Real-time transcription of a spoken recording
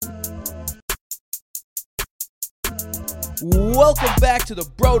Welcome back to the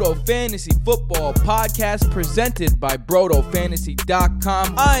Brodo Fantasy Football Podcast presented by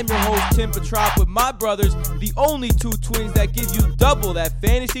BrodoFantasy.com. I'm your host, Tim Petrop, with my brothers, the only two twins that give you double that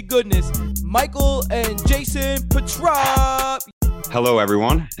fantasy goodness, Michael and Jason Petrop. Hello,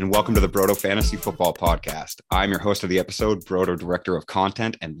 everyone, and welcome to the Brodo Fantasy Football Podcast. I'm your host of the episode, Brodo Director of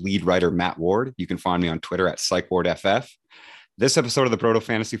Content and lead writer Matt Ward. You can find me on Twitter at PsychWardFF. This episode of the Brodo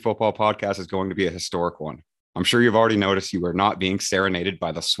Fantasy Football Podcast is going to be a historic one. I'm sure you've already noticed you are not being serenaded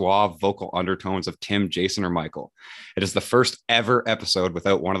by the suave vocal undertones of Tim, Jason, or Michael. It is the first ever episode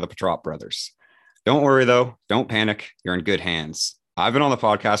without one of the Petrop brothers. Don't worry, though. Don't panic. You're in good hands. I've been on the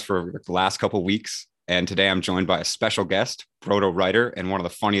podcast for the last couple of weeks, and today I'm joined by a special guest, Brodo writer, and one of the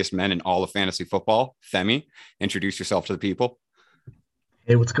funniest men in all of fantasy football, Themi. Introduce yourself to the people.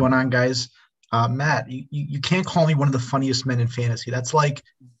 Hey, what's going on, guys? Matt, you can't call me one of the funniest men in fantasy. That's like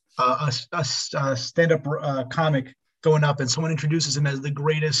a stand-up comic going up and someone introduces him as the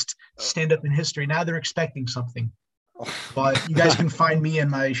greatest stand-up in history. Now they're expecting something. But you guys can find me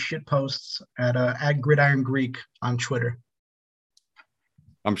and my shit posts at Gridiron Greek on Twitter.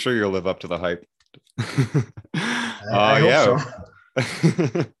 I'm sure you'll live up to the hype. I hope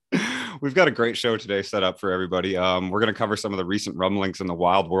so. We've got a great show today set up for everybody. We're going to cover some of the recent rumblings in the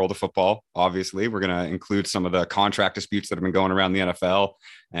wild world of football. Obviously, we're going to include some of the contract disputes that have been going around the NFL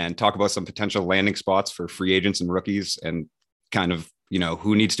and talk about some potential landing spots for free agents and rookies and kind of,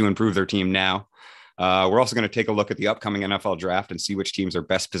 who needs to improve their team now. We're also going to take a look at the upcoming NFL draft and see which teams are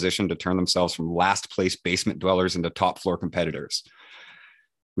best positioned to turn themselves from last place basement dwellers into top floor competitors.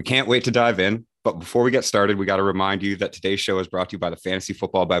 We can't wait to dive in. But before we get started, we got to remind you that today's show is brought to you by the Fantasy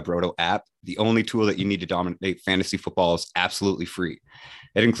Football by Brodo app. The only tool that you need to dominate fantasy football is absolutely free.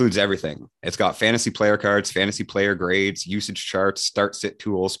 It includes everything. It's got fantasy player cards, fantasy player grades, usage charts, start-sit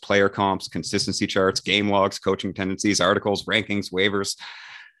tools, player comps, consistency charts, game logs, coaching tendencies, articles, rankings, waivers,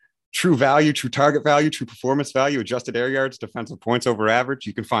 true value, true target value, true performance value, adjusted air yards, defensive points over average.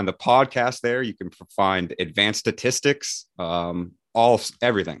 You can find the podcast there. You can find advanced statistics,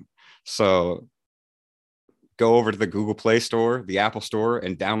 everything. So go over to the Google Play Store, the Apple Store,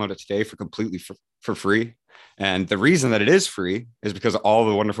 and download it today for free. And the reason that it is free is because of all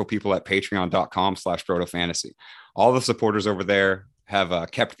the wonderful people at patreon.com/BrodoFantasy. All the supporters over there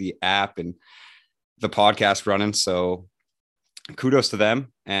have kept the app and the podcast running. So kudos to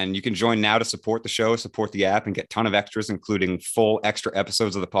them. And you can join now to support the show, support the app, and get a ton of extras, including full extra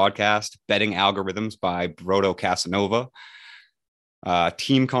episodes of the podcast, betting algorithms by Brodo Casanova,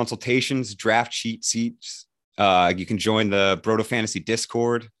 team consultations, draft sheet seats. You can join the Brodo Fantasy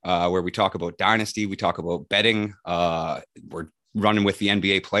Discord, where we talk about Dynasty. We talk about betting. We're running with the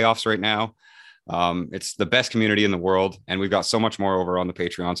NBA playoffs right now. It's the best community in the world, and we've got so much more over on the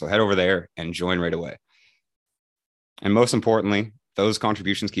Patreon. So head over there and join right away. And most importantly, those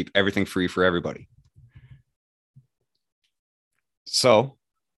contributions keep everything free for everybody. So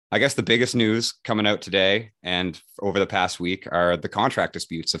I guess the biggest news coming out today and over the past week are the contract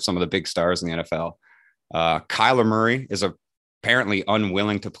disputes of some of the big stars in the NFL. Kyler Murray is apparently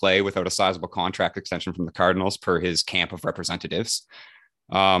unwilling to play without a sizable contract extension from the Cardinals per his camp of representatives.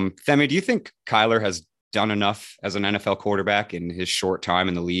 Themi, do you think Kyler has done enough as an NFL quarterback in his short time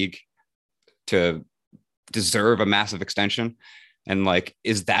in the league to deserve a massive extension? And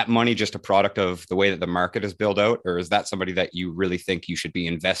is that money just a product of the way that the market is built out? Or is that somebody that you really think you should be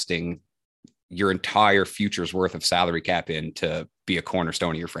investing your entire future's worth of salary cap in to be a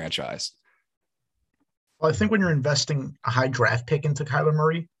cornerstone of your franchise? Well, I think when you're investing a high draft pick into Kyler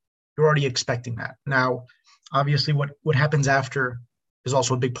Murray, you're already expecting that. Now, obviously what happens after is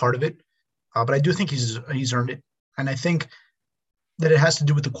also a big part of it. But I do think he's earned it. And I think that it has to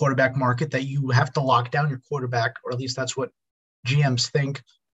do with the quarterback market, that you have to lock down your quarterback, or at least that's what GMs think.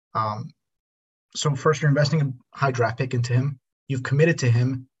 So first, you're investing a high draft pick into him. You've committed to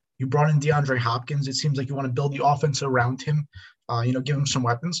him. You brought in DeAndre Hopkins. It seems like you want to build the offense around him, give him some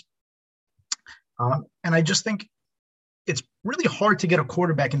weapons. And I just think it's really hard to get a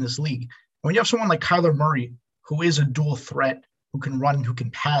quarterback in this league. When you have someone like Kyler Murray, who is a dual threat, who can run and who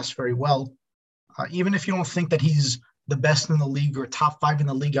can pass very well, even if you don't think that he's the best in the league or top 5 in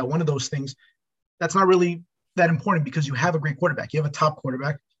the league at one of those things, that's not really that important because you have a great quarterback. You have a top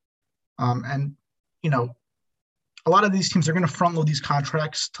quarterback. And a lot of these teams are going to front load these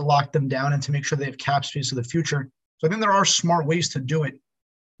contracts to lock them down and to make sure they have cap space for the future. So I think there are smart ways to do it,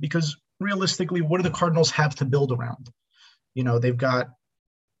 because realistically, what do the Cardinals have to build around? They've got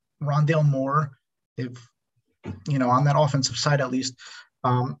Rondale Moore. They've, on that offensive side, at least.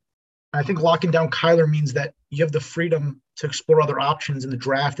 I think locking down Kyler means that you have the freedom to explore other options in the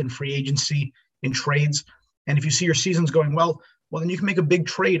draft and free agency, in trades. And if you see your season's going well, then you can make a big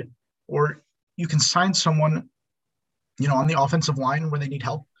trade, or you can sign someone, on the offensive line where they need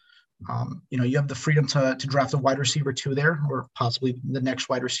help. You have the freedom to draft a wide receiver 2 there, or possibly the next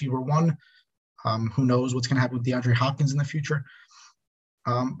wide receiver 1. Who knows what's going to happen with DeAndre Hopkins in the future.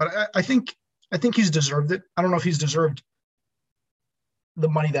 But I think he's deserved it. I don't know if he's deserved the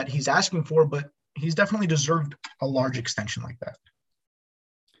money that he's asking for, but he's definitely deserved a large extension like that.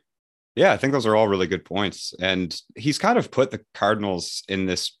 Yeah, I think those are all really good points. And he's kind of put the Cardinals in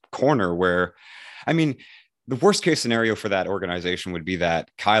this corner where, the worst case scenario for that organization would be that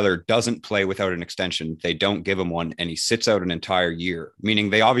Kyler doesn't play without an extension. They don't give him one, and he sits out an entire year, meaning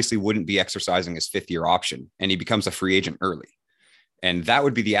they obviously wouldn't be exercising his 5th-year option, and he becomes a free agent early. And that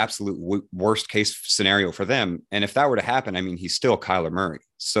would be the absolute worst case scenario for them. And if that were to happen, he's still Kyler Murray.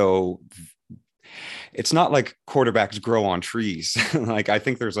 So it's not like quarterbacks grow on trees. Like, I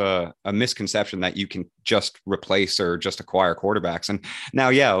think there's a misconception that you can just replace or just acquire quarterbacks. And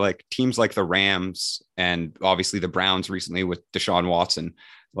now, like teams like the Rams and obviously the Browns recently with Deshaun Watson,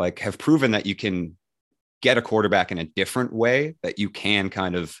 like, have proven that you can get a quarterback in a different way, that you can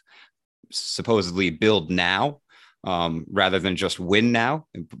kind of supposedly build now, rather than just win now,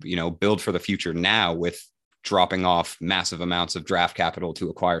 build for the future now with dropping off massive amounts of draft capital to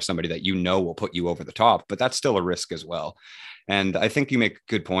acquire somebody that will put you over the top. But that's still a risk as well. And I think you make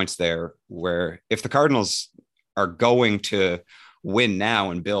good points there, where if the Cardinals are going to win now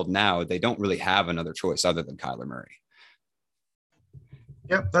and build now, they don't really have another choice other than Kyler Murray.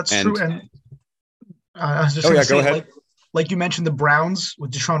 Yep, that's true. And I was just going to say, like you mentioned, the Browns with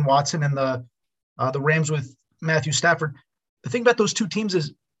Deshaun Watson and the Rams with Matthew Stafford. The thing about those two teams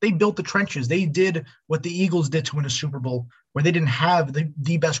is they built the trenches. They did what the Eagles did to win a Super Bowl, where they didn't have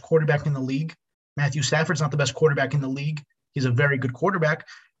the best quarterback in the league. Matthew Stafford's not the best quarterback in the league. He's a very good quarterback,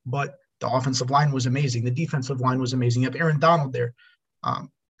 but the offensive line was amazing. The defensive line was amazing. You have Aaron Donald there. And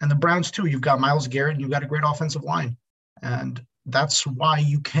the Browns too, you've got Myles Garrett and you've got a great offensive line. And that's why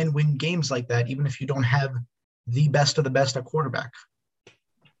you can win games like that, even if you don't have the best of the best at quarterback.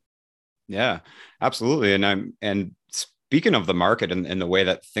 Yeah, absolutely. And speaking of the market and the way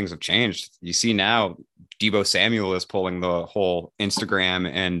that things have changed, you see now Deebo Samuel is pulling the whole Instagram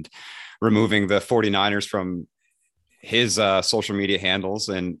and removing the 49ers from his social media handles.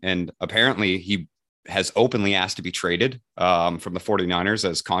 And apparently he has openly asked to be traded from the 49ers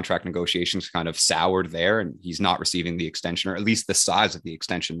as contract negotiations kind of soured there. And he's not receiving the extension, or at least the size of the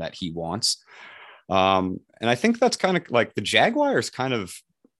extension that he wants. And I think that's kind of like the Jaguars kind of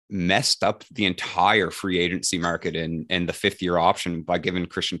messed up the entire free agency market and the 5th-year option by giving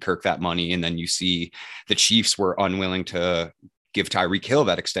Christian Kirk that money. And then you see the Chiefs were unwilling to give Tyreek Hill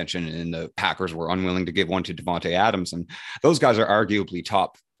that extension, and the Packers were unwilling to give one to Devontae Adams. And those guys are arguably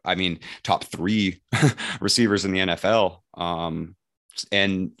top 3 receivers in the NFL.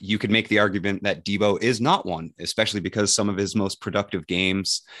 And you could make the argument that Deebo is not one, especially because some of his most productive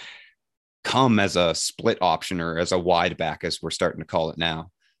games come as a split option or as a wide back, as we're starting to call it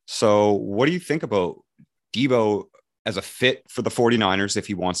now. So what do you think about Deebo as a fit for the 49ers if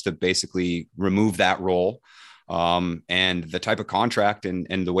he wants to basically remove that role, and the type of contract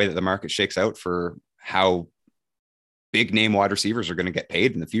and the way that the market shakes out for how big name wide receivers are going to get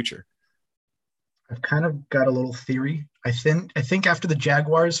paid in the future? I've kind of got a little theory. I think after the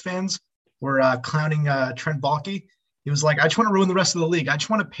Jaguars fans were clowning Trent Baalke, he was like, I just want to ruin the rest of the league. I just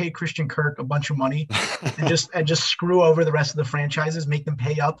want to pay Christian Kirk a bunch of money and just screw over the rest of the franchises, make them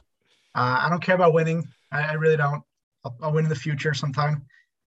pay up. I don't care about winning. I really don't. I'll win in the future sometime.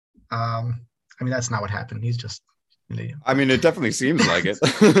 That's not what happened. He's just an idiot. It definitely seems like it.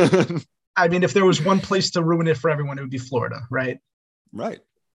 If there was one place to ruin it for everyone, it would be Florida, right? Right.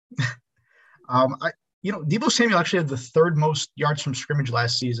 Deebo Samuel actually had the 3rd most yards from scrimmage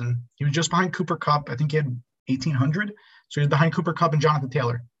last season. He was just behind Cooper Kupp. I think he had 1,800. So he was behind Cooper Kupp and Jonathan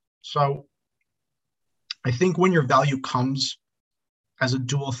Taylor. So I think when your value comes as a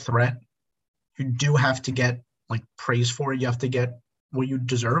dual threat, you do have to get praise for it. You have to get what you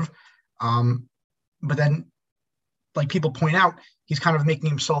deserve. But then, like people point out, he's kind of making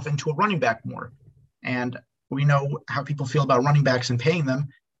himself into a running back more. And we know how people feel about running backs and paying them.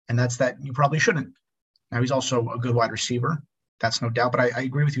 And that's that you probably shouldn't. Now, he's also a good wide receiver. That's no doubt. But I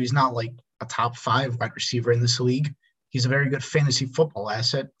agree with you. He's not like a top 5 wide receiver in this league. He's a very good fantasy football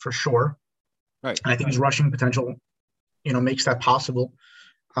asset for sure. Right. And I think his rushing potential, makes that possible.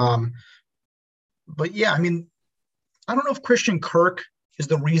 But yeah, I don't know if Christian Kirk is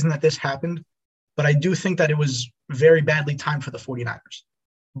the reason that this happened, but I do think that it was very badly timed for the 49ers.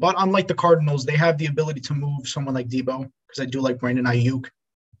 But unlike the Cardinals, they have the ability to move someone like Deebo, because I do like Brandon Ayuk,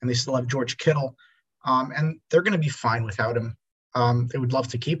 and they still have George Kittle. And they're going to be fine without him. They would love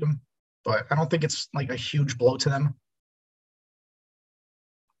to keep him, but I don't think it's like a huge blow to them.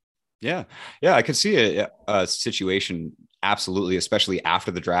 Yeah. Yeah. I could see a situation absolutely, especially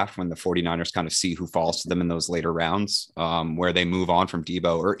after the draft when the 49ers kind of see who falls to them in those later rounds, where they move on from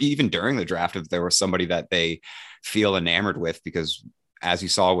Debo, or even during the draft, if there was somebody that they feel enamored with, because as you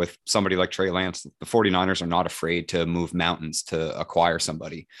saw with somebody like Trey Lance, the 49ers are not afraid to move mountains to acquire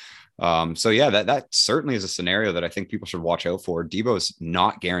somebody. So yeah, that certainly is a scenario that I think people should watch out for. Debo's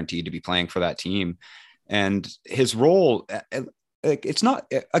not guaranteed to be playing for that team, and his role, it's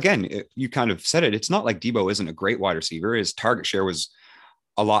not, again, you kind of said it. It's not like Debo isn't a great wide receiver. His target share was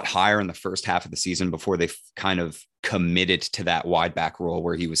a lot higher in the first half of the season before they kind of committed to that wide back role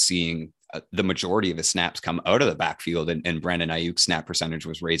where he was seeing the majority of his snaps come out of the backfield, and Brandon Ayuk's snap percentage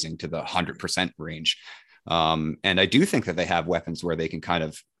was raising to the 100% range. And I do think that they have weapons where they can kind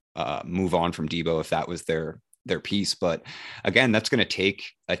of move on from Debo if that was their piece. But again, that's going to take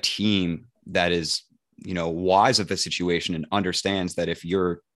a team that is, wise of the situation and understands that if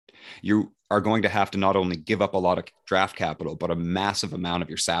you are going to have to not only give up a lot of draft capital, but a massive amount of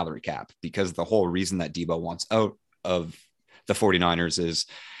your salary cap, because the whole reason that Debo wants out of the 49ers is,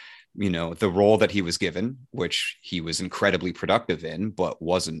 the role that he was given, which he was incredibly productive in, but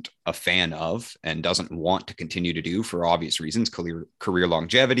wasn't a fan of and doesn't want to continue to do for obvious reasons, career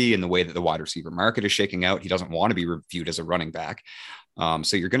longevity and the way that the wide receiver market is shaking out. He doesn't want to be viewed as a running back.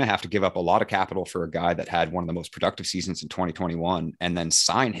 So you're going to have to give up a lot of capital for a guy that had one of the most productive seasons in 2021 and then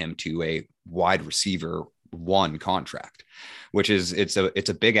sign him to a wide receiver one contract, which is, it's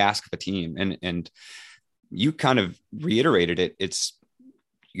a big ask of a team. And you kind of reiterated it. It's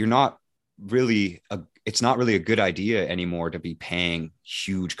not really a good idea anymore to be paying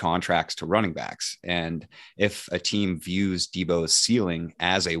huge contracts to running backs. And if a team views Debo's ceiling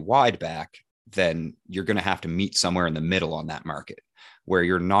as a wide back, then you're going to have to meet somewhere in the middle on that market, where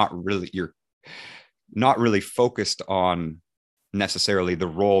you're not really focused on necessarily the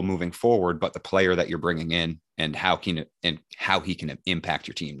role moving forward, but the player that you're bringing in and how he can impact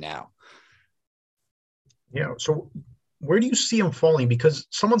your team now. Yeah. So where do you see him falling? Because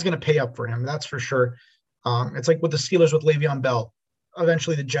someone's going to pay up for him. That's for sure. It's like with the Steelers with Le'Veon Bell.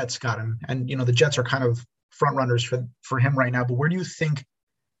 Eventually the Jets got him, and, the Jets are kind of front runners for him right now. But where do you think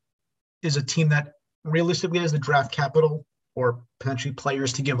is a team that realistically has the draft capital or potentially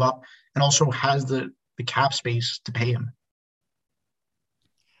players to give up and also has the cap space to pay him?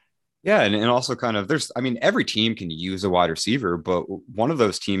 Yeah. And also kind of every team can use a wide receiver, but one of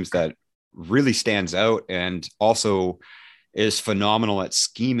those teams that really stands out and also is phenomenal at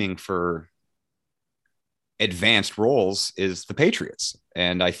scheming for advanced roles is the Patriots.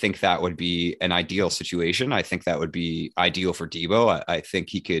 And I think that would be an ideal situation. I think that would be ideal for Debo. I think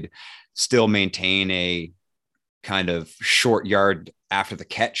he could still maintain a kind of short yard after the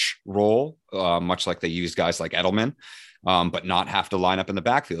catch role, much like they use guys like Edelman, but not have to line up in the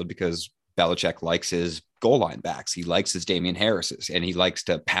backfield, because Belichick likes his goal line backs. He likes his Damian Harris's, and he likes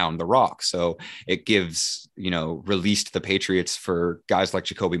to pound the rock. So it gives, release to the Patriots for guys like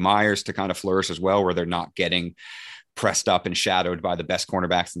Jacoby Myers to kind of flourish as well, where they're not getting pressed up and shadowed by the best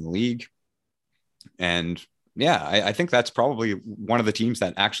cornerbacks in the league. And yeah, I think that's probably one of the teams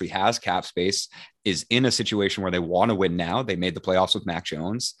that actually has cap space, is in a situation where they want to win now. They made the playoffs with Mac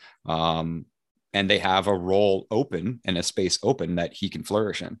Jones, and they have a role open and a space open that he can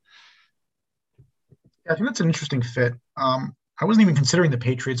flourish in. I think that's an interesting fit. I wasn't even considering the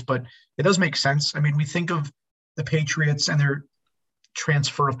Patriots, but it does make sense. I mean, we think of the Patriots and their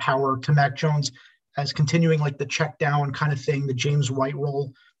transfer of power to Mac Jones as continuing like the check down kind of thing, the James White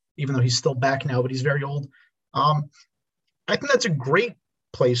role, even though he's still back now, but he's very old. I think that's a great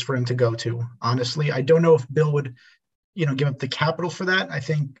place for him to go to. Honestly, I don't know if Bill would, give up the capital for that. I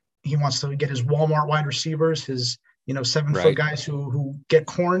think he wants to get his Walmart wide receivers, his, 7-foot guys who get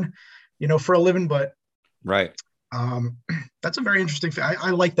corn, for a living, but right. That's a very interesting fit.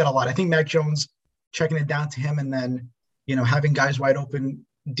 I like that a lot. I think Mac Jones checking it down to him and then, having guys wide open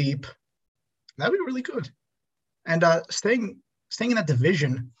deep, that'd be really good. And staying in that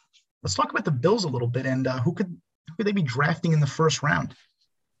division, let's talk about the Bills a little bit, and who could they be drafting in the first round?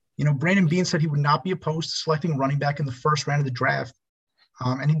 Brandon Beane said he would not be opposed to selecting running back in the first round of the draft.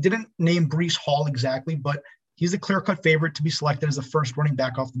 And he didn't name Breece Hall exactly, but he's the clear-cut favorite to be selected as the first running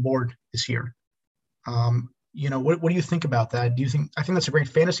back off the board this year. What do you think about that? I think that's a great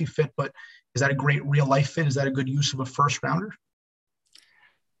fantasy fit, but is that a great real life fit? Is that a good use of a first rounder?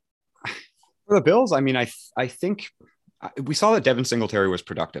 For the Bills, I think we saw that Devin Singletary was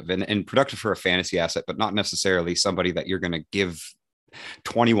productive and productive for a fantasy asset, but not necessarily somebody that you're going to give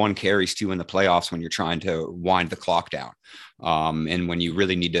 21 carries too in the playoffs when you're trying to wind the clock down. And when you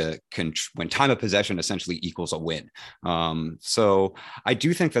really need to, when time of possession essentially equals a win. So I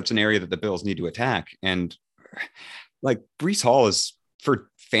do think that's an area that the Bills need to attack. And like Breece Hall is,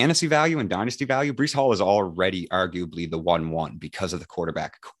 for fantasy value and dynasty value, Breece Hall is already arguably the 1-1 because of the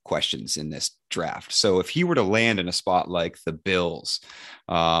quarterback questions in this draft. So if he were to land in a spot like the Bills,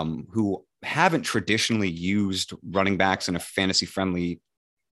 who haven't traditionally used running backs in a fantasy friendly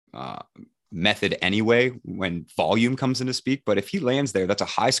method anyway, when volume comes into speak. But if he lands there, that's a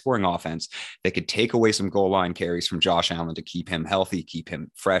high scoring offense that could take away some goal line carries from Josh Allen to keep him healthy, keep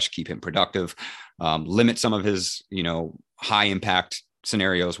him fresh, keep him productive, limit some of his, high impact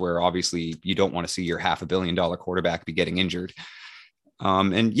scenarios where obviously you don't want to see your $500 million quarterback be getting injured.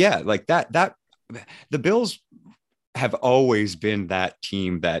 And yeah, like that, the Bills have always been that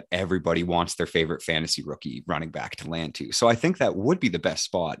team that everybody wants their favorite fantasy rookie running back to land to. So I think that would be the best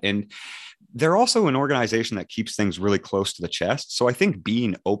spot. And they're also an organization that keeps things really close to the chest. So I think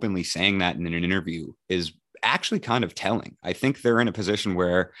Beane openly saying that in an interview is actually kind of telling. I think they're in a position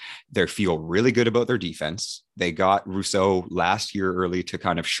where they feel really good about their defense. They got Rousseau last year early to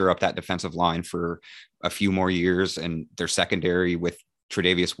kind of shore up that defensive line for a few more years. And their secondary with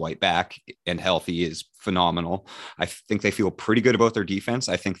Tre'Davious White back and healthy is phenomenal. I think they feel pretty good about their defense.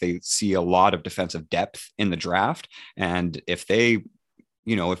 I think they see a lot of defensive depth in the draft. And if they,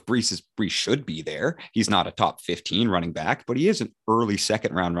 if Breece should be there, he's not a top 15 running back, but he is an early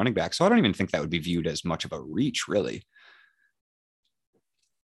second round running back. So I don't even think that would be viewed as much of a reach, really.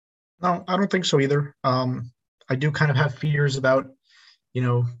 No, I don't think so either. I do kind of have fears about,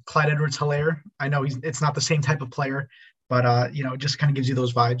 Clyde Edwards-Helaire. I know it's not the same type of player, but, it just kind of gives you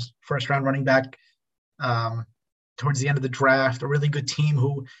those vibes. First round running back towards the end of the draft, a really good team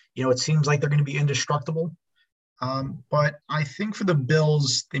who, it seems like they're going to be indestructible. But I think for the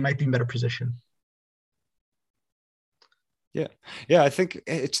Bills, they might be in better position. Yeah. I think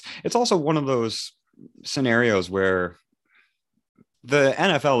it's also one of those scenarios where the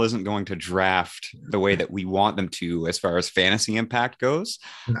NFL isn't going to draft the way that we want them to as far as fantasy impact goes.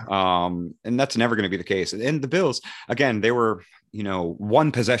 No. And that's never going to be the case. And the Bills, again, they were,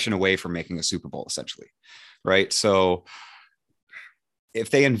 one possession away from making a Super Bowl, essentially. Right. So if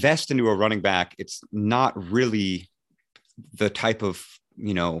they invest into a running back, it's not really the type of,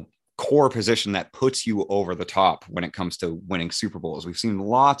 core position that puts you over the top when it comes to winning Super Bowls. We've seen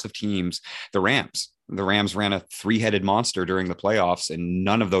lots of teams, the Rams ran a 3-headed monster during the playoffs, and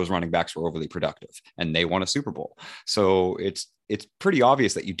none of those running backs were overly productive, and they won a Super Bowl. So it's pretty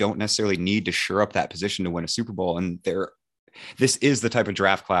obvious that you don't necessarily need to shore up that position to win a Super Bowl. And this is the type of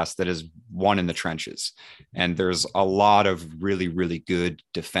draft class that is won in the trenches. And there's a lot of really, really good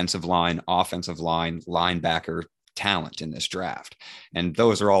defensive line, offensive line, linebacker talent in this draft. And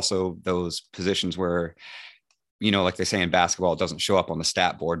those are also those positions where, like they say in basketball, it doesn't show up on the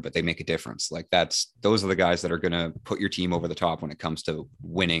stat board, but they make a difference. Like those are the guys that are going to put your team over the top when it comes to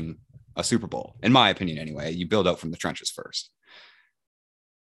winning a Super Bowl. In my opinion, anyway, you build out from the trenches first.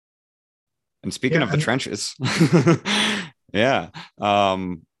 And speaking of the trenches, yeah.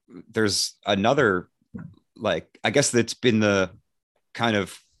 There's another, I guess that's been the kind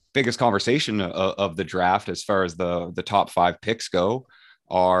of biggest conversation of the draft as far as the top 5 picks go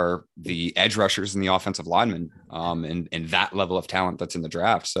are the edge rushers and the offensive linemen, and that level of talent that's in the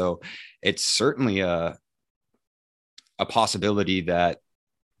draft. So it's certainly a possibility that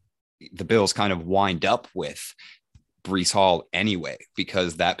the Bills kind of wind up with Breece Hall anyway,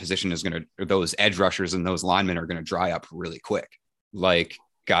 because that position is those edge rushers and those linemen are going to dry up really quick. Like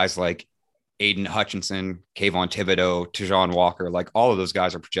guys like Aiden Hutchinson, Kayvon Thibodeau, Tejon Walker, all of those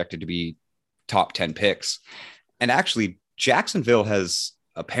guys are projected to be top 10 picks. And actually Jacksonville has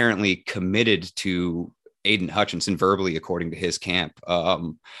apparently committed to Aiden Hutchinson verbally, according to his camp.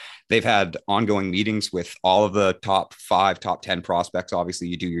 They've had ongoing meetings with all of the top 5, top 10 prospects. Obviously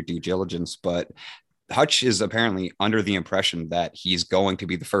you do your due diligence, but Hutch is apparently under the impression that he's going to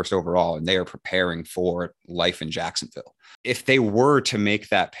be the first overall, and they are preparing for life in Jacksonville. If they were to make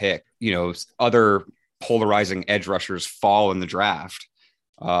that pick, other polarizing edge rushers fall in the draft.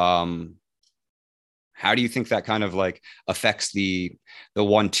 How do you think that kind of affects the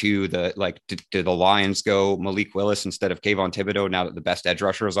 1-2, do the Lions go Malik Willis instead of Kayvon Thibodeau now that the best edge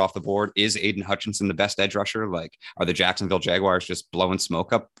rusher is off the board? Is Aiden Hutchinson the best edge rusher? Are the Jacksonville Jaguars just blowing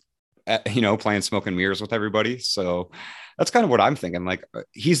smoke up playing smoke and mirrors with everybody. So that's kind of what I'm thinking. Like,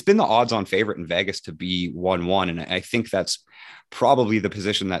 he's been the odds on favorite in Vegas to be 1-1. And I think that's probably the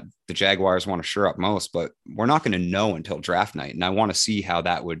position that the Jaguars want to shore up most, but we're not going to know until draft night. And I want to see how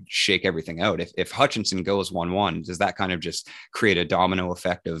that would shake everything out. If Hutchinson goes 1-1, does that kind of just create a domino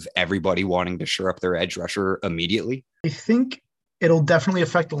effect of everybody wanting to shore up their edge rusher immediately? I think it'll definitely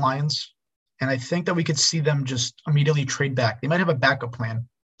affect the Lions. And I think that we could see them just immediately trade back. They might have a backup plan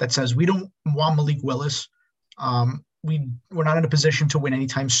that says, we don't want Malik Willis. We're not in a position to win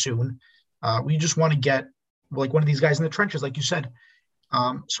anytime soon. We just want to get like one of these guys in the trenches, like you said.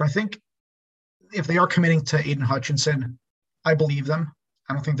 So I think if they are committing to Aiden Hutchinson, I believe them.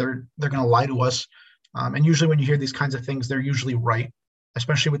 I don't think they're going to lie to us. And usually when you hear these kinds of things, they're usually right,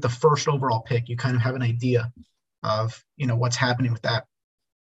 especially with the first overall pick. You kind of have an idea of, what's happening with that.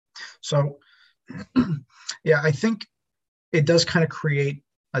 So, yeah, I think it does kind of create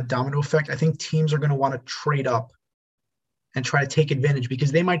a domino effect. I think teams are going to want to trade up and try to take advantage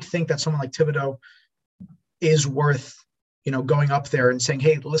because they might think that someone like Thibodeau is worth, going up there and saying,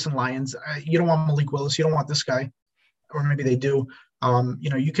 hey, listen, Lions, you don't want Malik Willis. You don't want this guy. Or maybe they do.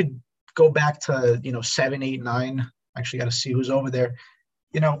 You could go back to, 7, 8, 9. Actually got to see who's over there.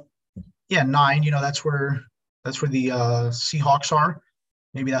 9, that's where the Seahawks are.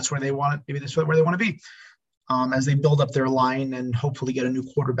 Maybe that's where they want it. Maybe that's where they want to be as they build up their line and hopefully get a new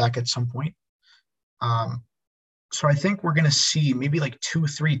quarterback at some point. So I think we're going to see maybe like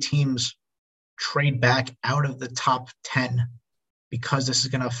 2-3 teams trade back out of the top 10 because this is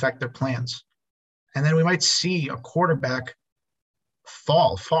going to affect their plans. And then we might see a quarterback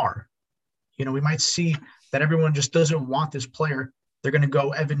fall far. We might see that everyone just doesn't want this player. They're going to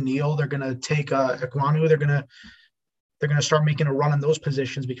go Evan Neal. They're going to take Ekwonu. They're going to start making a run on those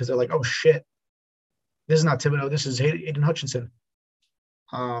positions because they're like, oh shit, this is not Thibodeau. This is Aiden Hutchinson.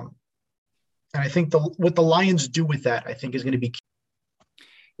 And I think what the Lions do with that, I think, is going to be key.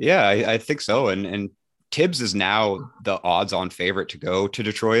 Yeah, I think so. And Tibbs is now the odds-on favorite to go to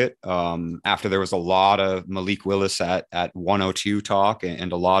Detroit after there was a lot of Malik Willis at 102 talk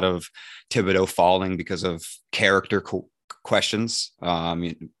and a lot of Thibodeau falling because of character questions,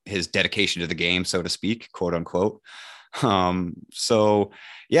 his dedication to the game, so to speak, quote unquote. So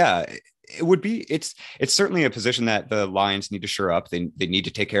yeah, it's certainly a position that the Lions need to shore up. They need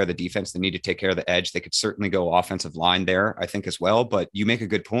to take care of the defense. They need to take care of the edge. They could certainly go offensive line there, I think, as well. But you make a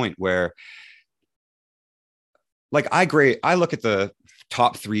good point where, like, I look at the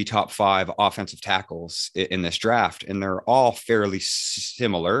top 3, top 5 offensive tackles in this draft, and they're all fairly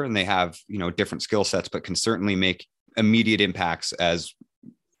similar, and they have, different skill sets, but can certainly make immediate impacts as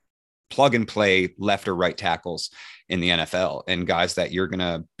plug and play left or right tackles in the NFL and guys that you're going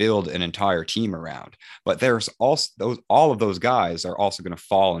to build an entire team around. But there's also all of those guys are also going to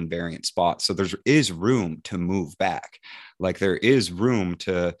fall in variant spots. So there is room to move back. Like, there is room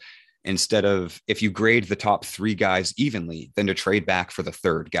to, instead of, if you grade the top 3 guys evenly, then to trade back for the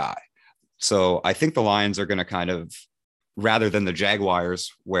 3rd guy. So I think the Lions are going to kind of, rather than the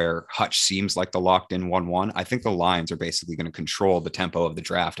Jaguars where Hutch seems like the locked in 1-1, I think the Lions are basically going to control the tempo of the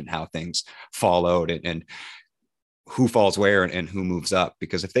draft and how things fall out and who falls where and who moves up.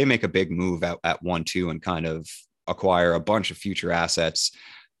 Because if they make a big move at 1-2 and kind of acquire a bunch of future assets,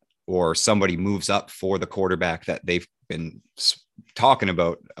 or somebody moves up for the quarterback that they've been talking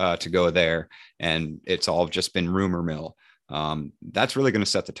about to go there, and it's all just been rumor mill, that's really going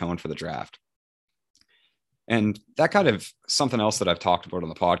to set the tone for the draft. And that kind of something else that I've talked about on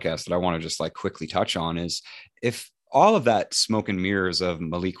the podcast that I want to just like quickly touch on is, if all of that smoke and mirrors of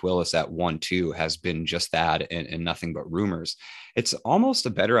Malik Willis at 1-2 has been just that and nothing but rumors, it's almost a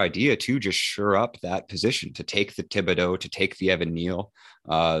better idea to just shore up that position, to take the Thibodeau, to take the Evan Neal,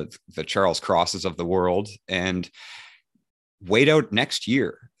 the Charles Crosses of the world, and wait out next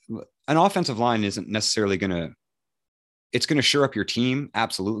year. An offensive line isn't necessarily it's going to shore up your team,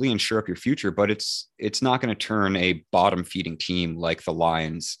 absolutely, and shore up your future, but it's not going to turn a bottom feeding team like the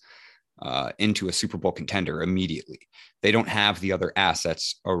Lions into a Super Bowl contender immediately. They don't have the other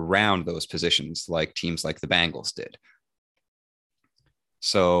assets around those positions like teams like the Bengals did.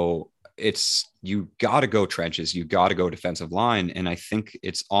 So you got to go trenches, you got to go defensive line. And I think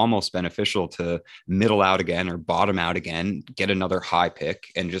it's almost beneficial to middle out again or bottom out again, get another high pick,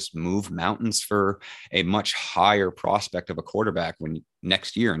 and just move mountains for a much higher prospect of a quarterback when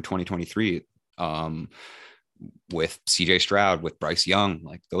next year in 2023, with CJ Stroud, with Bryce Young,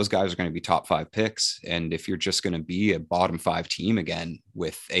 like, those guys are going to be top 5 picks. And if you're just going to be a bottom 5 team again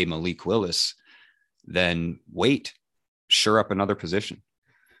with a Malik Willis, then shore up another position.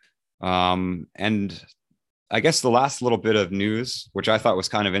 And I guess the last little bit of news, which I thought was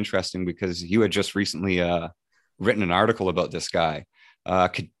kind of interesting because you had just recently written an article about this guy.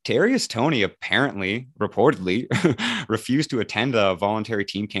 Kadarius Toney apparently, reportedly, refused to attend voluntary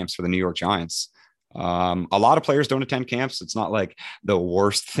team camps for the New York Giants. A lot of players don't attend camps. It's not like the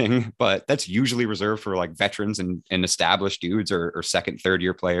worst thing, but that's usually reserved for like veterans and established dudes or second, third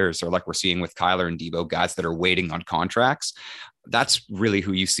year players, or like we're seeing with Kyler and Debo, guys that are waiting on contracts. That's really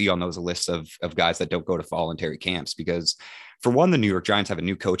who you see on those lists of guys that don't go to voluntary camps, because for one, the New York Giants have a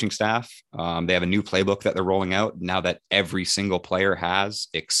new coaching staff. They have a new playbook that they're rolling out now that every single player has,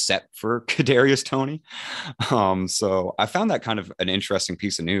 except for Kadarius Toney. So I found that kind of an interesting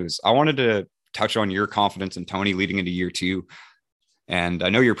piece of news. I wanted to touch on your confidence in Toney leading into year two. And I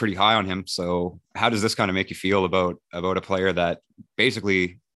know you're pretty high on him. So how does this kind of make you feel about a player that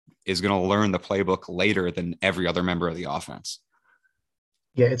basically is going to learn the playbook later than every other member of the offense?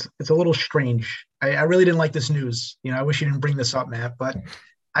 Yeah, it's a little strange. I really didn't like this news. I wish you didn't bring this up, Matt, but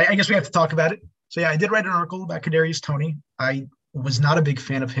I guess we have to talk about it. So yeah, I did write an article about Kadarius Toney. I was not a big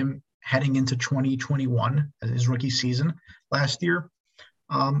fan of him heading into 2021 as his rookie season last year.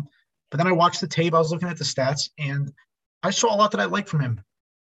 But then I watched the tape, I was looking at the stats, and I saw a lot that I liked from him.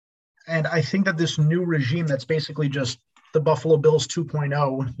 And I think that this new regime that's basically just the Buffalo Bills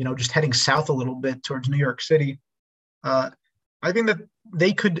 2.0, just heading south a little bit towards New York City, I think that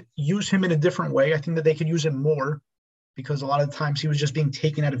they could use him in a different way. I think that they could use him more, because a lot of the times he was just being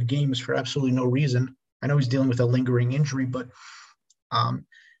taken out of games for absolutely no reason. I know he's dealing with a lingering injury, but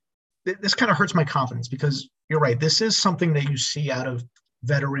this kind of hurts my confidence, because you're right. This is something that you see out of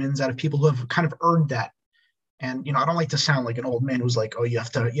veterans, out of people who have kind of earned that. And, I don't like to sound like an old man who's like, oh, you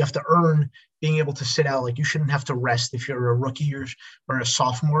have to earn being able to sit out. Like, you shouldn't have to rest if you're a rookie or a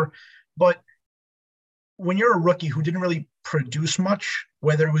sophomore. But when you're a rookie who didn't really produce much,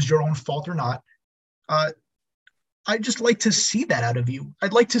 whether it was your own fault or not, I just like to see that out of you.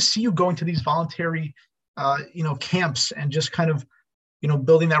 I'd like to see you going to these voluntary, camps and just kind of,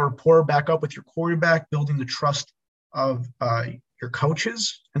 building that rapport back up with your quarterback, building the trust of your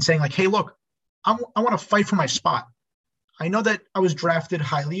coaches, and saying like, hey, look, I want to fight for my spot. I know that I was drafted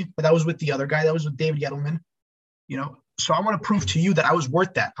highly, but that was with the other guy. That was with David Gettleman, So I want to prove to you that I was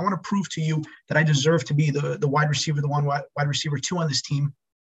worth that. I want to prove to you that I deserve to be the wide receiver, the wide receiver 2 on this team,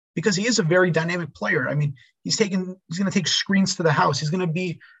 because he is a very dynamic player. I mean, he's going to take screens to the house. He's going to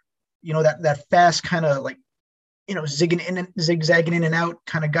be, that fast kind of like, zigzagging in and out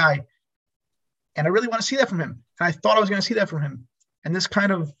kind of guy. And I really want to see that from him. And I thought I was going to see that from him. And this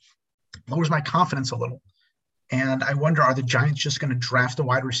kind of lowers my confidence a little. And I wonder, are the Giants just going to draft a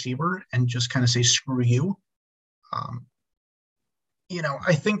wide receiver and just kind of say, screw you?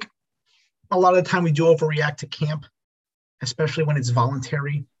 I think a lot of the time we do overreact to camp, especially when it's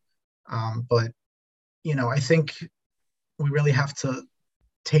voluntary. But I think we really have to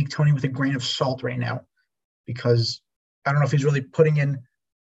take Toney with a grain of salt right now, because I don't know if he's really putting in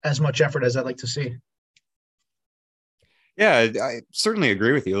as much effort as I'd like to see. Yeah, I certainly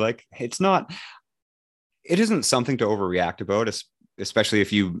agree with you. Like, it isn't something to overreact about, especially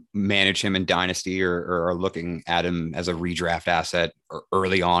if you manage him in dynasty or are looking at him as a redraft asset or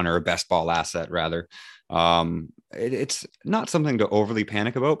early on, or a best ball asset rather. It's not something to overly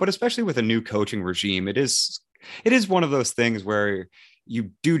panic about, but especially with a new coaching regime, it is one of those things where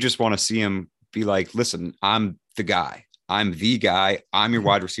you do just want to see him be like, listen, I'm the guy. I'm the guy. I'm your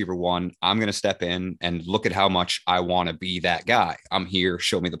wide receiver 1. I'm going to step in and look at how much I want to be that guy. I'm here.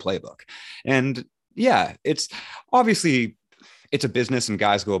 Show me the playbook. And yeah, it's obviously it's a business, and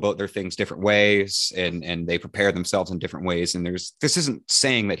guys go about their things different ways, and they prepare themselves in different ways. And this isn't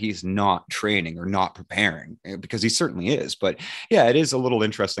saying that he's not training or not preparing, because he certainly is. But yeah, it is a little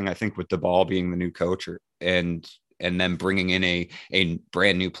interesting, I think, with the ball being the new coach and then bringing in a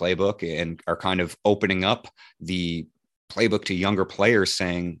brand new playbook, and are kind of opening up the playbook to younger players,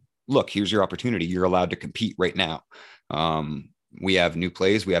 saying, look, here's your opportunity. You're allowed to compete right now. We have new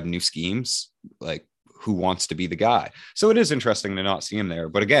plays. We have new schemes. Like, who wants to be the guy? So it is interesting to not see him there.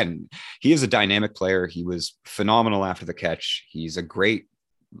 But again, he is a dynamic player. He was phenomenal after the catch. He's a great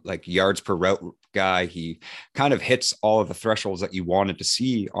yards per route guy. He kind of hits all of the thresholds that you wanted to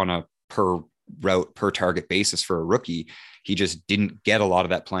see on a per route, per target basis for a rookie. He just didn't get a lot of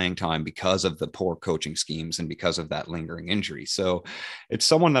that playing time because of the poor coaching schemes and because of that lingering injury. So it's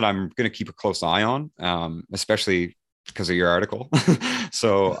someone that I'm going to keep a close eye on, especially because of your article.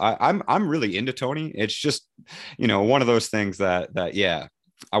 So I'm really into Toney. It's just, one of those things that yeah,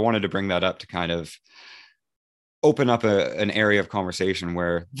 I wanted to bring that up to kind of open up an area of conversation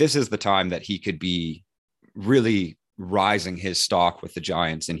where this is the time that he could be really rising his stock with the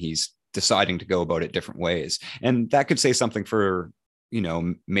Giants, and he's deciding to go about it different ways. And that could say something for,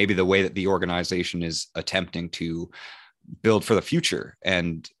 maybe the way that the organization is attempting to build for the future.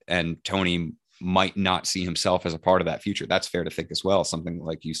 And Tony might not see himself as a part of that future. That's fair to think as well. Something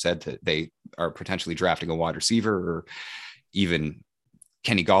like you said, they are potentially drafting a wide receiver, or even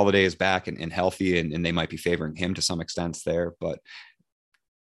Kenny Golladay is back and healthy, and they might be favoring him to some extent there, but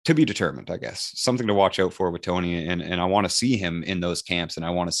to be determined, I guess. Something to watch out for with Tony. And I want to see him in those camps, and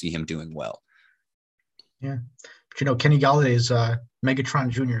I want to see him doing well. Yeah. But Kenny Golladay is Megatron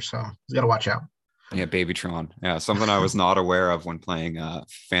Jr., so he's got to watch out. Yeah, Babytron. Yeah, something I was not aware of when playing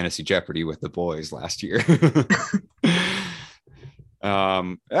Fantasy Jeopardy with the boys last year.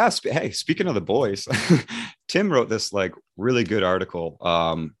 Hey, speaking of the boys, Tim wrote this really good article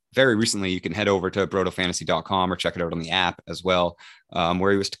very recently. You can head over to brotofantasy.com or check it out on the app as well,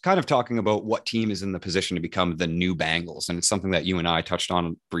 where he was kind of talking about what team is in the position to become the new Bengals. And it's something that you and I touched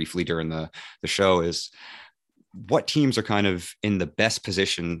on briefly during the show, is what teams are kind of in the best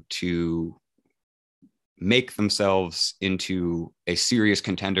position to make themselves into a serious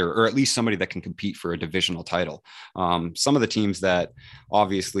contender, or at least somebody that can compete for a divisional title. Some of the teams that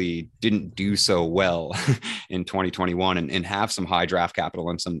obviously didn't do so well in 2021 and have some high draft capital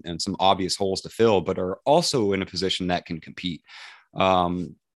and some obvious holes to fill, but are also in a position that can compete.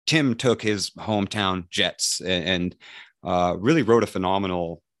 Tim took his hometown Jets and really wrote a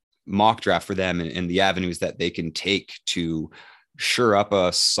phenomenal mock draft for them and the avenues that they can take to shore up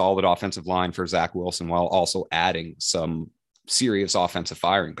a solid offensive line for Zach Wilson, while also adding some serious offensive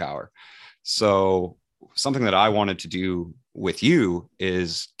firing power. So something that I wanted to do with you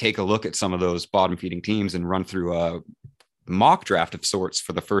is take a look at some of those bottom feeding teams and run through a mock draft of sorts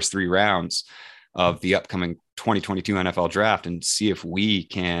for the first 3 rounds of the upcoming 2022 NFL draft, and see if we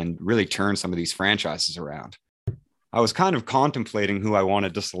can really turn some of these franchises around. I was kind of contemplating who I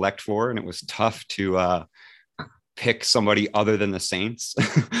wanted to select for, and it was tough to pick somebody other than the Saints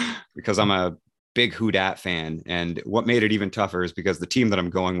because I'm a big Who Dat fan. And what made it even tougher is because the team that I'm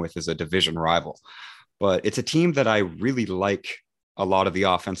going with is a division rival, but it's a team that I really like a lot of the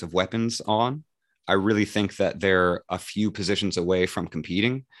offensive weapons on. I really think that they're a few positions away from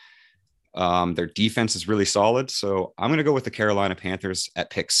competing. Their defense is really solid. So I'm going to go with the Carolina Panthers at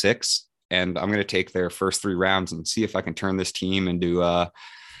pick 6, and I'm going to take their first 3 rounds and see if I can turn this team into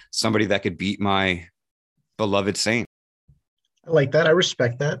somebody that could beat my beloved Saint. I like that. I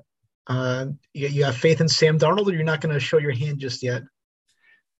respect that. You have faith in Sam Darnold, or you're not going to show your hand just yet?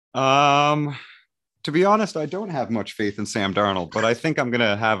 To be honest, I don't have much faith in Sam Darnold, but I think I'm going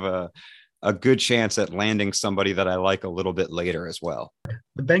to have a good chance at landing somebody that I like a little bit later as well.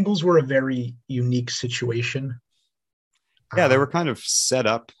 The Bengals were a very unique situation. Yeah, they were kind of set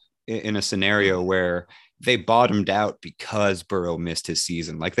up in a scenario where they bottomed out because Burrow missed his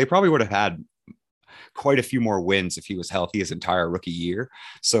season. They probably would have had quite a few more wins if he was healthy his entire rookie year.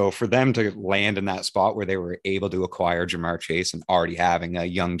 So for them to land in that spot where they were able to acquire Ja'Marr Chase and already having a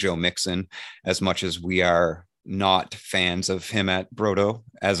young Joe Mixon, as much as we are not fans of him at Brodo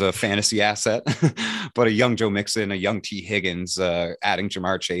as a fantasy asset, but a young Joe Mixon, a young T Higgins, adding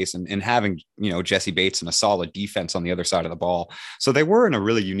Ja'Marr Chase and having, Jesse Bates and a solid defense on the other side of the ball. So they were in a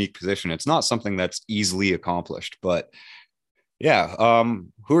really unique position. It's not something that's easily accomplished, but yeah.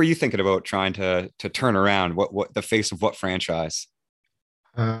 Who are you thinking about trying to turn around? What the face of what franchise?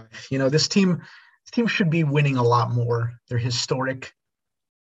 This team should be winning a lot more. They're historic,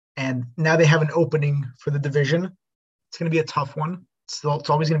 and now they have an opening for the division. It's going to be a tough one. It's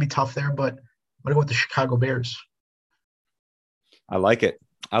always going to be tough there, but I'm going to go with the Chicago Bears. I like it.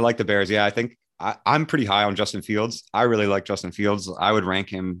 I like the Bears. Yeah, I think I'm pretty high on Justin Fields. I really like Justin Fields. I would rank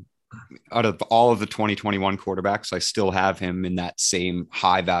him out of all of the 2021 quarterbacks. I still have him in that same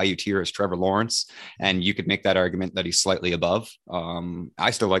high value tier as Trevor Lawrence. And you could make that argument that he's slightly above.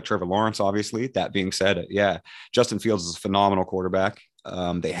 I still like Trevor Lawrence, obviously. That being said, yeah, Justin Fields is a phenomenal quarterback.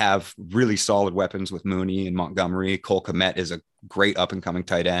 They have really solid weapons with Mooney and Montgomery. Cole Kmet is a great up and coming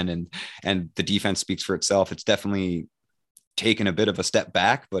tight end, and the defense speaks for itself. It's definitely taken a bit of a step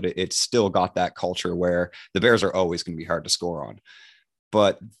back, but it's still got that culture where the Bears are always going to be hard to score on.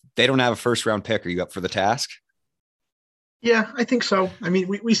 But they don't have a first round pick. Are you up for the task? Yeah, I think so. I mean,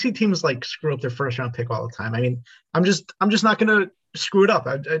 we see teams screw up their first round pick all the time. I mean, I'm just not going to screw it up.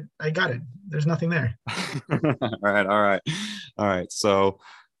 I got it. There's nothing there. All right. So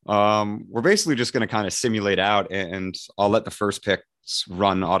we're basically just going to kind of simulate out, and I'll let the first picks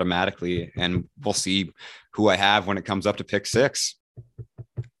run automatically, and we'll see who I have when it comes up to pick 6.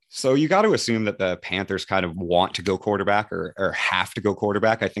 So you got to assume that the Panthers kind of want to go quarterback or have to go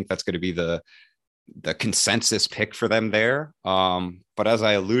quarterback. I think that's going to be the the consensus pick for them there. But as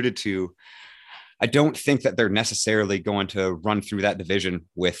I alluded to, I don't think that they're necessarily going to run through that division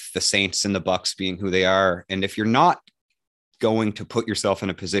with the Saints and the Bucks being who they are. And if you're not going to put yourself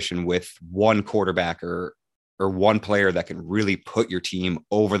in a position with one quarterback or one player that can really put your team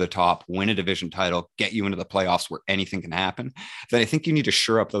over the top, win a division title, get you into the playoffs where anything can happen, then I think you need to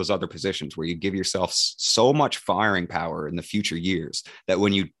shore up those other positions where you give yourself so much firing power in the future years that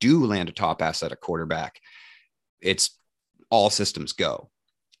when you do land a top asset at quarterback, it's all systems go.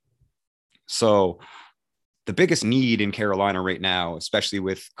 So the biggest need in Carolina right now, especially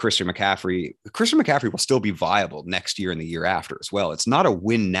with Christian McCaffrey will still be viable next year and the year after as well. It's not a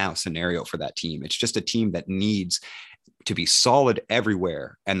win now scenario for that team. It's just a team that needs to be solid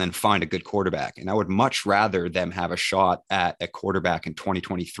everywhere and then find a good quarterback. And I would much rather them have a shot at a quarterback in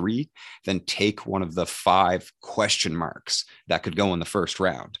 2023 than take one of the 5 question marks that could go in the first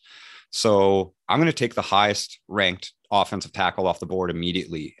round. So I'm going to take the highest ranked offensive tackle off the board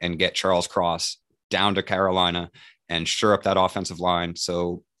immediately and get Charles Cross down to Carolina and shore up that offensive line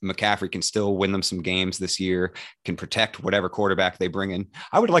so McCaffrey can still win them some games this year, can protect whatever quarterback they bring in.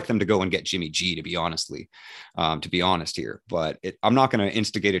 I would like them to go and get Jimmy G, to be honest here, but I'm not going to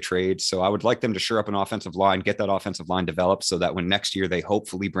instigate a trade. So I would like them to shore up an offensive line, get that offensive line developed so that when next year they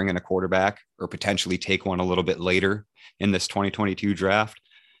hopefully bring in a quarterback or potentially take one a little bit later in this 2022 draft,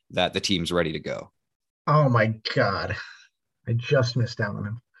 that the team's ready to go. Oh my God. I just missed out on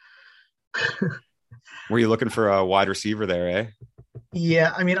him. Were you looking for a wide receiver there, eh?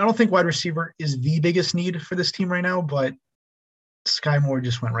 Yeah, I mean, I don't think wide receiver is the biggest need for this team right now, but Sky Moore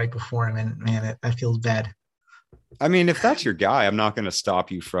just went right before him, and man, that feels bad. I mean, if that's your guy, I'm not going to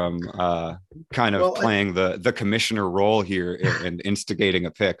stop you from playing the commissioner role here and instigating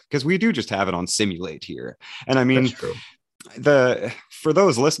a pick, because we do just have it on simulate here. And I mean, for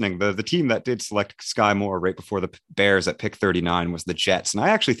those listening, the team that did select Sky Moore right before the Bears at pick 39 was the Jets. And I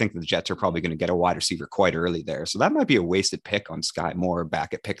actually think the Jets are probably going to get a wide receiver quite early there. So that might be a wasted pick on Sky Moore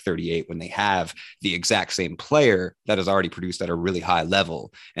back at pick 38 when they have the exact same player that has already produced at a really high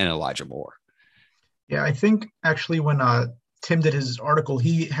level in Elijah Moore. Yeah, I think actually when Tim did his article,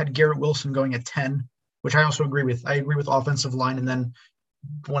 he had Garrett Wilson going at 10, which I also agree with. I agree with offensive line and then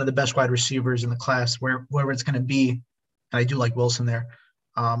one of the best wide receivers in the class, wherever it's going to be. And I do like Wilson there.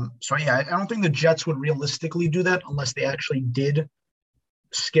 So, yeah, I don't think the Jets would realistically do that unless they actually did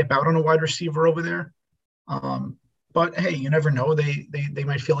skip out on a wide receiver over there. But, hey, you never know. They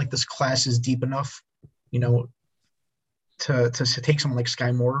might feel like this class is deep enough, to take someone like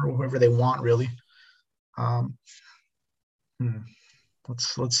Sky Moore or whoever they want, really.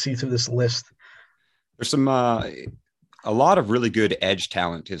 Let's see through this list. There's some a lot of really good edge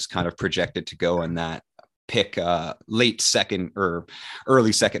talent is kind of projected to go in that pick late second or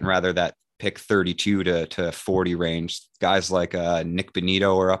early second, rather, that pick 32 to 40 range. Guys like Nick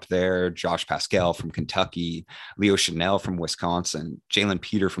Benito are up there, Josh Pascal from Kentucky, Leo Chanel from Wisconsin, Jalen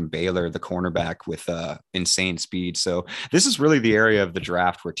Peter from Baylor, the cornerback with insane speed. So this is really the area of the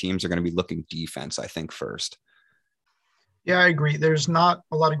draft where teams are going to be looking defense, I think, first. Yeah, I agree. There's not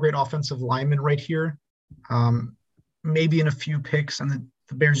a lot of great offensive linemen right here. Maybe in a few picks, and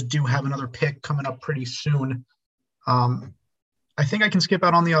the Bears do have another pick coming up pretty soon. I think I can skip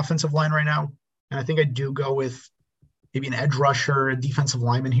out on the offensive line right now, and I think I do go with maybe an edge rusher, a defensive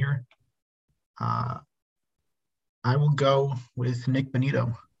lineman here. I will go with Nick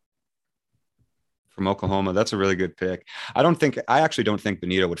Benito from Oklahoma. That's a really good pick. I actually don't think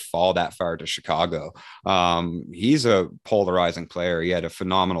Benito would fall that far to Chicago. He's a polarizing player. He had a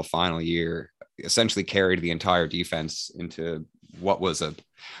phenomenal final year, essentially carried the entire defense into what was a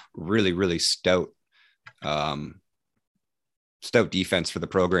really, really stout defense for the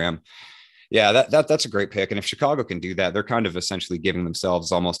program. Yeah, that's a great pick. And if Chicago can do that, they're kind of essentially giving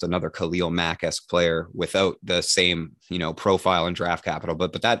themselves almost another Khalil Mack-esque player without the same, profile and draft capital.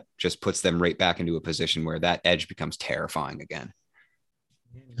 But that just puts them right back into a position where that edge becomes terrifying again.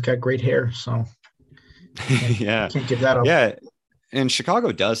 He's got great hair, so yeah, can't give that up. Yeah, and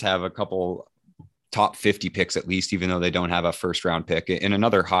Chicago does have a couple top 50 picks at least, even though they don't have a first round pick and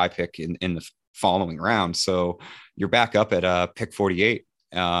another high pick in the following round. So you're back up at pick 48.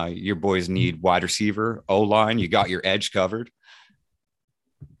 Your boys need wide receiver, O-line. You got your edge covered.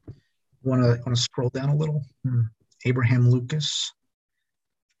 Want to scroll down a little? Abraham Lucas.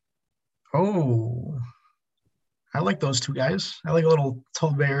 Oh, I like those two guys. I like a little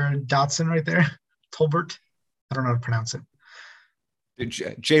Tolbert Dotson right there. Tolbert. I don't know how to pronounce it.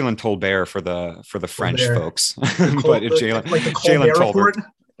 Jalen Tolbert for the French Tolbert. folks, but Jalen Tolbert.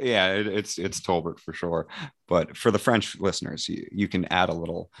 Yeah, it's Tolbert for sure. But for the French listeners, you can add a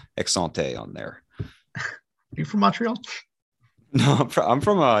little accent on there. you from Montreal? No, I'm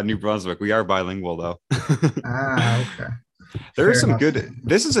from New Brunswick. We are bilingual though. Okay. There are Fair some enough. good.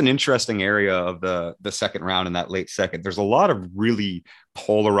 This is an interesting area of the second round in that late second. There's a lot of really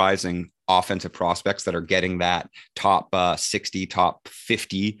polarizing offensive prospects that are getting that top 60, top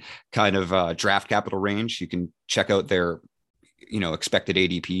 50 kind of draft capital range. You can check out their expected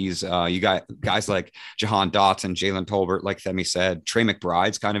ADPs. You got guys like Jahan Dotson, Jalen Tolbert, like Themi said, Trey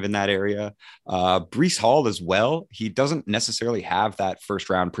McBride's kind of in that area. Breece Hall as well. He doesn't necessarily have that first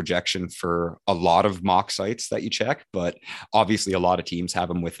round projection for a lot of mock sites that you check, but obviously a lot of teams have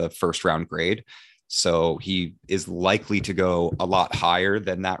him with a first round grade. So he is likely to go a lot higher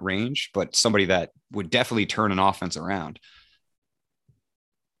than that range, but somebody that would definitely turn an offense around.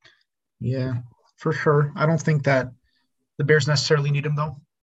 Yeah, for sure. I don't think that the Bears necessarily need him, though.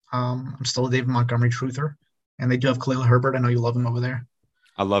 I'm still a David Montgomery truther, and they do have Khalil Herbert. I know you love him over there.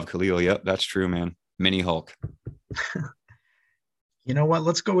 I love Khalil. Yep, that's true, man. Mini Hulk. You know what?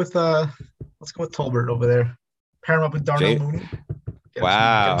 Let's go with Tolbert over there. Pair him up with Darnell Mooney. Get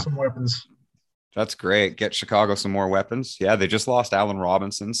him some weapons. That's great. Get Chicago some more weapons. Yeah, they just lost Allen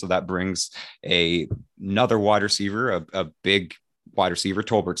Robinson, so that brings another wide receiver, a big wide receiver.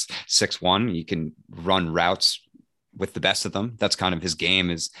 Tolbert's 6'1". He can run routes with the best of them. That's kind of his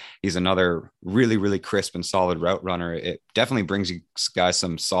game. He's another really, really crisp and solid route runner. It definitely brings you guys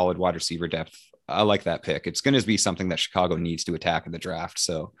some solid wide receiver depth. I like that pick. It's going to be something that Chicago needs to attack in the draft.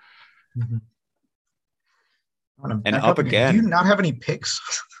 So, and up again. Do you not have any picks?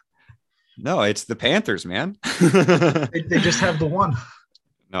 No, it's the Panthers, man. they just have the one.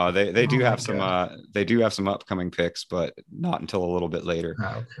 No, they do have some. They do have some upcoming picks, but not until a little bit later.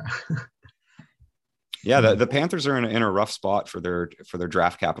 Okay. Yeah, the Panthers are in a rough spot for their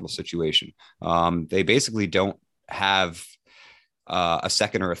draft capital situation. They basically don't have a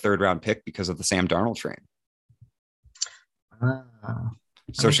second or a third round pick because of the Sam Darnold train.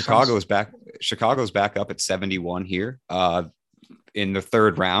 So Chicago's back. Chicago's back up at 71 here in the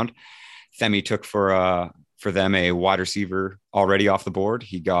third round. Themi took for them a wide receiver already off the board.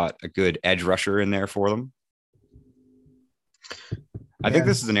 He got a good edge rusher in there for them. I think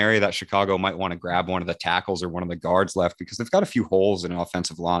this is an area that Chicago might want to grab one of the tackles or one of the guards left because they've got a few holes in an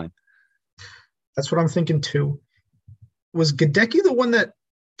offensive line. That's what I'm thinking too. Was Gadecki the one that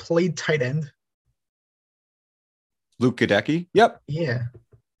played tight end? Luke Gadecki? Yep. Yeah.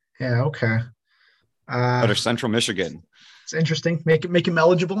 Okay. Out of Central Michigan. It's interesting. Make him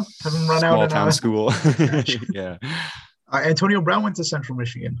eligible. Have him run Small out. Small town school. Yeah. Antonio Brown went to Central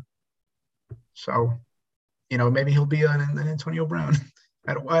Michigan. So, maybe he'll be an Antonio Brown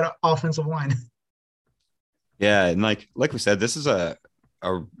at offensive line. Yeah, and like we said, this is a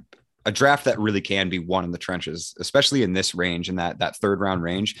draft that really can be won in the trenches, especially in this range, in that third round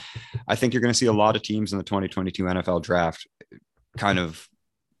range. I think you're going to see a lot of teams in the 2022 NFL draft kind of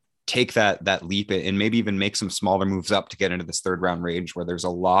take that leap and maybe even make some smaller moves up to get into this third round range where there's a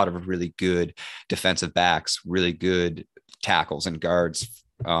lot of really good defensive backs, really good tackles and guards.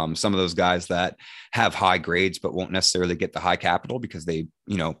 Some of those guys that have high grades but won't necessarily get the high capital because they,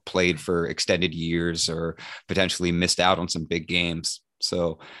 played for extended years or potentially missed out on some big games.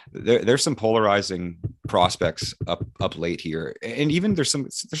 So there's some polarizing prospects up late here, and even there's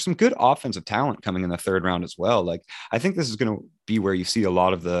some good offensive talent coming in the third round as well. Like I think this is going to be where you see a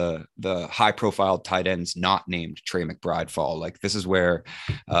lot of the high profile tight ends not named Trey McBride fall. Like this is where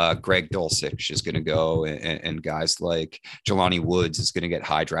Greg Dulcich is going to go, and guys like Jelani Woods is going to get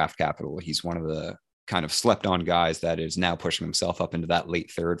high draft capital. He's one of the kind of slept on guys that is now pushing himself up into that late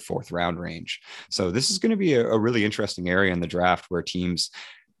third, fourth round range. So this is going to be a really interesting area in the draft where teams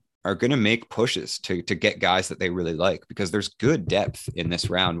are going to make pushes to get guys that they really like, because there's good depth in this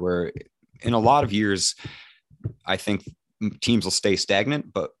round where in a lot of years, I think teams will stay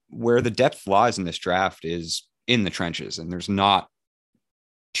stagnant, but where the depth lies in this draft is in the trenches, and there's not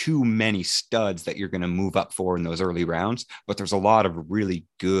too many studs that you're going to move up for in those early rounds, but there's a lot of really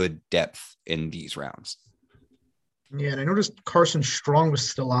good depth in these rounds. Yeah, and I noticed Carson Strong was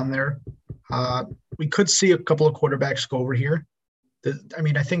still on there. We could see a couple of quarterbacks go over here.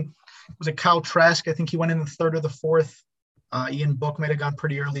 I think, was it Kyle Trask? I think he went in the third or the fourth. Ian Book might have gone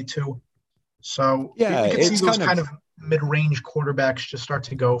pretty early too. So yeah, we could see those kind of mid-range quarterbacks just start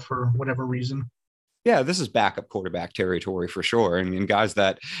to go for whatever reason. Yeah, this is backup quarterback territory for sure. And guys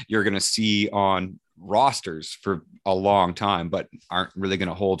that you're going to see on rosters for a long time, but aren't really going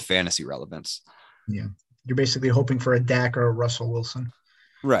to hold fantasy relevance. Yeah. You're basically hoping for a Dak or a Russell Wilson.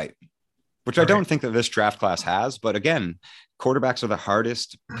 Right. Which I don't think that this draft class has. But again, quarterbacks are the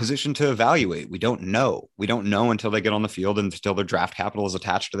hardest position to evaluate. We don't know. We don't know until they get on the field and until their draft capital is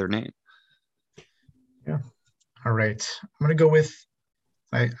attached to their name. Yeah, All right. I'm going to go with,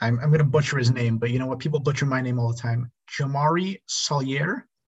 I'm going to butcher his name, but you know what? People butcher my name all the time. Jamari Salyer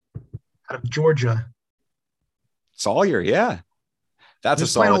out of Georgia. Salyer, yeah. That's a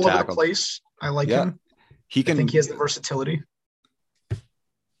He's playing solid all over the tackle. place. I like Yeah. him. He I think can he has the versatility.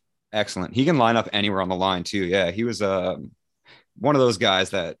 excellent. He can line up anywhere on the line too. Yeah. He was one of those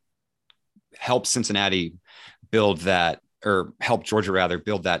guys that helped Cincinnati build that, or helped Georgia rather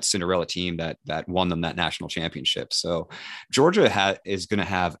build that Cinderella team that won them that national championship. So Georgia is going to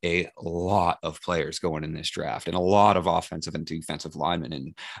have a lot of players going in this draft and a lot of offensive and defensive linemen,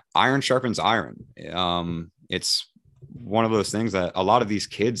 and iron sharpens iron. It's one of those things that a lot of these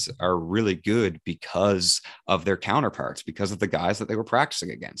kids are really good because of their counterparts, because of the guys that they were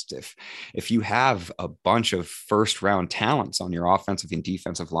practicing against. If you have a bunch of first round talents on your offensive and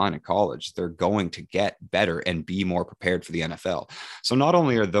defensive line in college, they're going to get better and be more prepared for the NFL. So not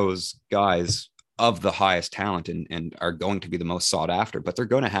only are those guys of the highest talent and are going to be the most sought after, but they're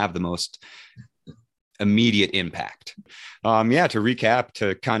going to have the most immediate impact. To recap,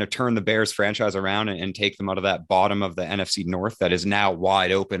 to kind of turn the Bears franchise around and take them out of that bottom of the NFC North that is now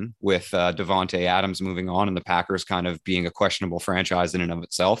wide open with Davante Adams moving on and the Packers kind of being a questionable franchise in and of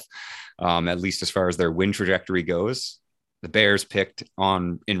itself, at least as far as their win trajectory goes. The Bears picked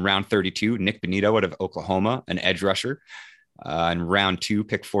in round 32, Nick Bonito out of Oklahoma, an edge rusher. In round 2,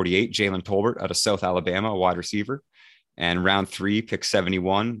 pick 48, Jalen Tolbert out of South Alabama, a wide receiver. And round 3, pick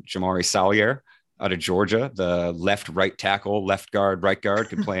 71, Jamari Salyer out of Georgia, the left, right tackle, left guard, right guard,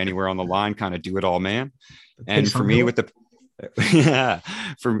 can play anywhere on the line, kind of do it all, man. And for me, with the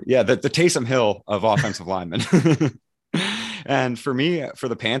Taysom Hill of offensive linemen. And for me, for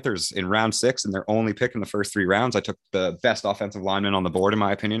the Panthers in round 6, and their only pick in the first 3 rounds, I took the best offensive lineman on the board, in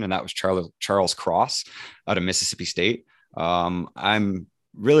my opinion, and that was Charles Cross out of Mississippi State. I'm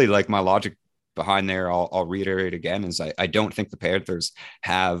really like my logic behind there. I'll reiterate again, is I don't think the Panthers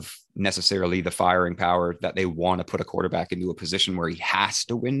have necessarily the firing power that they want to put a quarterback into a position where he has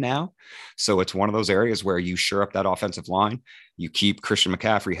to win now. So it's one of those areas where you shore up that offensive line. You keep Christian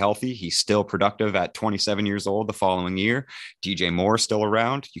McCaffrey healthy. He's still productive at 27 years old the following year. DJ Moore is still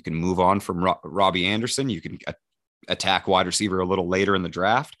around. You can move on from Robbie Anderson. You can attack wide receiver a little later in the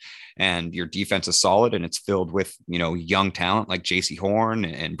draft, and your defense is solid and it's filled with, young talent like JC Horn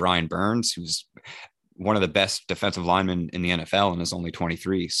and Brian Burns, who's one of the best defensive linemen in the NFL and is only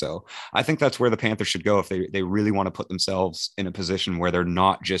 23. So I think that's where the Panthers should go if they really want to put themselves in a position where they're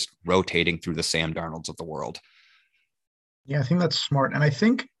not just rotating through the Sam Darnolds of the world. Yeah, I think that's smart. And I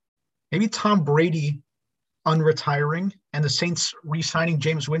think maybe Tom Brady unretiring and the Saints re-signing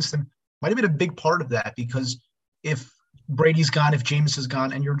Jameis Winston might have been a big part of that, because if Brady's gone, if Jameis is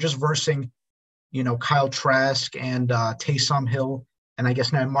gone, and you're just versing, Kyle Trask and Taysom Hill, and I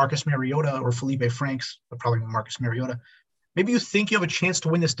guess now Marcus Mariota or Felipe Franks, but probably Marcus Mariota, maybe you think you have a chance to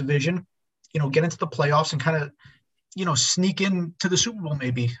win this division, get into the playoffs and kind of, sneak into the Super Bowl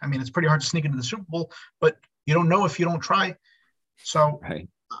maybe. I mean, it's pretty hard to sneak into the Super Bowl, but you don't know if you don't try. So, right.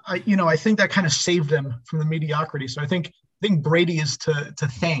 I think that kind of saved them from the mediocrity. So I think Brady is to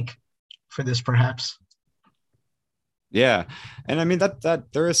thank for this, perhaps. Yeah. And I mean,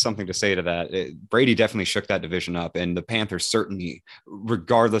 that there is something to say to that. Brady definitely shook that division up, and the Panthers certainly,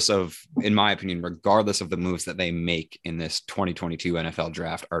 in my opinion, regardless of the moves that they make in this 2022 NFL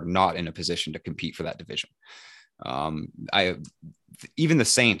draft, are not in a position to compete for that division. Even the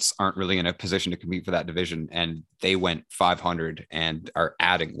Saints aren't really in a position to compete for that division, and they went 500 and are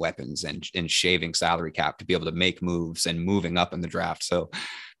adding weapons and shaving salary cap to be able to make moves and moving up in the draft. So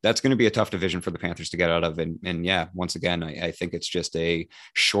that's going to be a tough division for the Panthers to get out of. And yeah, once again, I think it's just a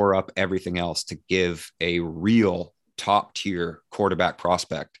shore up everything else to give a real top tier quarterback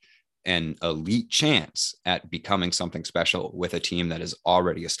prospect an elite chance at becoming something special with a team that is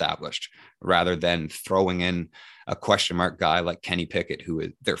already established, rather than throwing in a question mark guy like Kenny Pickett,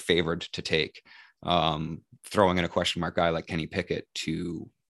 who they're favored to take, throwing in a question mark guy like Kenny Pickett to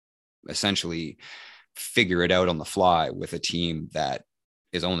essentially figure it out on the fly with a team that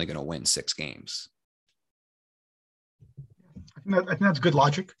is only going to win 6 games. I think that's good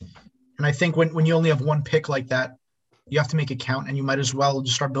logic. And I think when you only have one pick like that, you have to make it count, and you might as well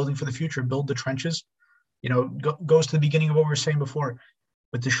just start building for the future, build the trenches. Goes to the beginning of what we were saying before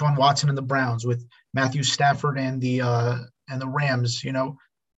with Deshaun Watson and the Browns, with Matthew Stafford and the Rams. You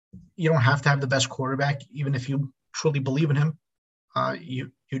don't have to have the best quarterback, even if you truly believe in him.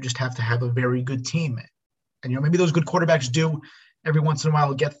 You just have to have a very good team. And, maybe those good quarterbacks do every once in a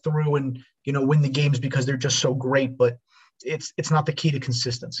while get through and, win the games because they're just so great, but it's not the key to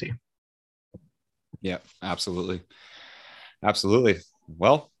consistency. Yeah, absolutely. Absolutely.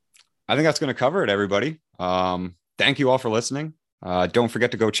 Well, I think that's going to cover it, everybody. Thank you all for listening. Don't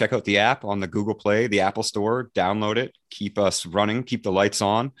forget to go check out the app on the Google Play, the Apple Store, download it, keep us running, keep the lights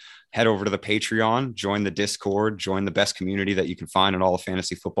on, head over to the Patreon, join the Discord, join the best community that you can find in all of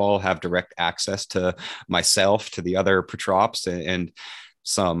fantasy football, have direct access to myself, to the other Petrops, and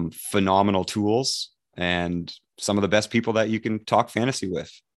some phenomenal tools and some of the best people that you can talk fantasy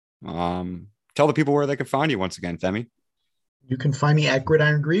with. Tell the people where they can find you once again, Femi. You can find me at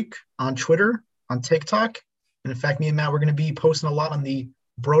Gridiron Greek on Twitter, on TikTok. And in fact, me and Matt, we're going to be posting a lot on the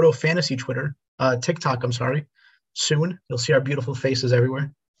Brodo Fantasy TikTok, soon. You'll see our beautiful faces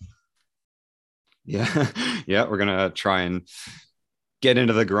everywhere. Yeah. Yeah. We're going to try and get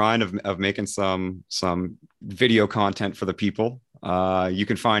into the grind of making some video content for the people. You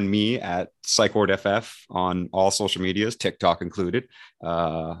can find me at PsychWardFF on all social medias, TikTok included.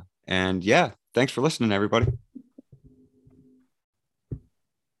 And yeah, thanks for listening, everybody.